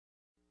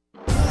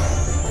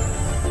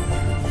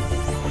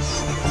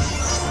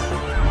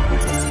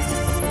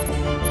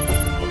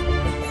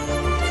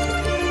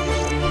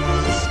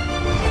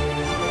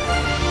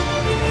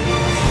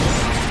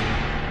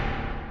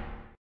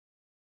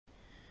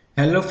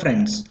Hello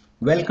friends,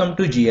 welcome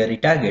to GRE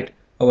Target.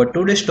 Our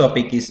today's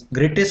topic is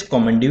greatest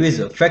common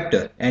divisor,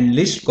 factor and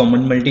least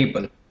common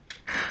multiple.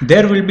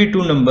 There will be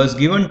two numbers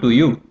given to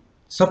you.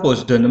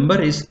 Suppose the number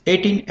is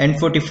 18 and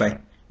 45.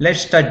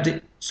 Let's start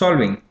the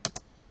solving.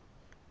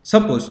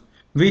 Suppose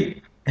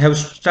we have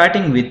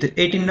starting with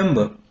 18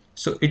 number.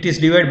 So it is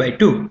divided by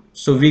 2.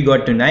 So we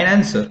got the 9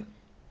 answer.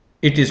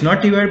 It is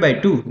not divided by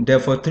 2,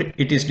 therefore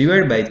it is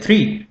divided by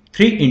 3.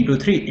 3 into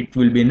 3 it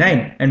will be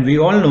 9, and we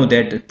all know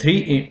that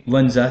 3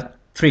 ones are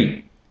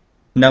 3.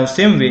 Now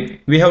same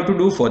way we have to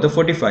do for the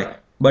 45,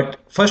 but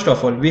first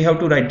of all we have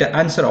to write the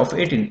answer of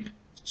 18.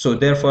 So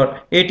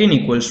therefore 18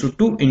 equals to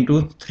 2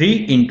 into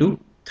 3 into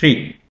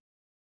 3.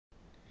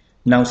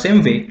 Now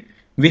same way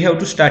we have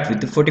to start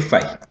with the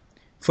 45.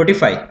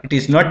 45 it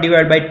is not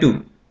divided by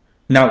 2.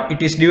 Now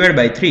it is divided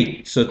by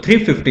 3, so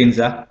 3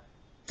 15s are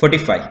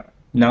 45.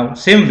 Now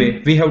same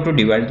way we have to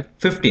divide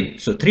 15.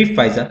 So 3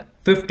 5s are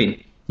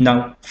 15.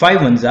 Now 5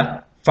 1s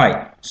are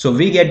 5. So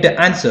we get the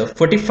answer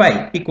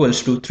 45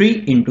 equals to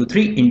 3 into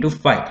 3 into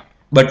 5.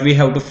 But we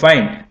have to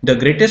find the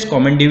greatest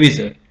common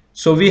divisor.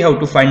 So we have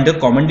to find the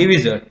common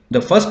divisor.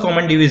 The first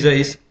common divisor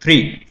is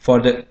 3 for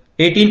the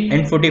 18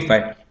 and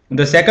 45.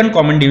 The second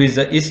common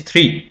divisor is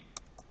 3.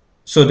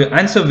 So the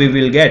answer we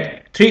will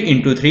get 3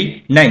 into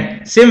 3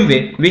 9. Same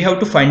way we have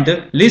to find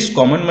the least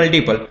common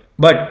multiple.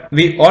 But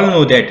we all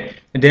know that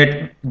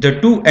the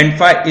 2 and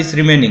 5 is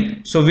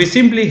remaining, so we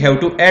simply have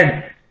to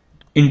add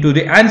into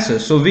the answer.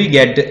 So we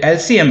get the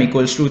LCM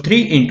equals to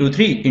 3 into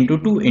 3 into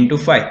 2 into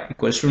 5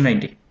 equals to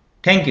 90.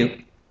 Thank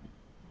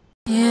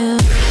you.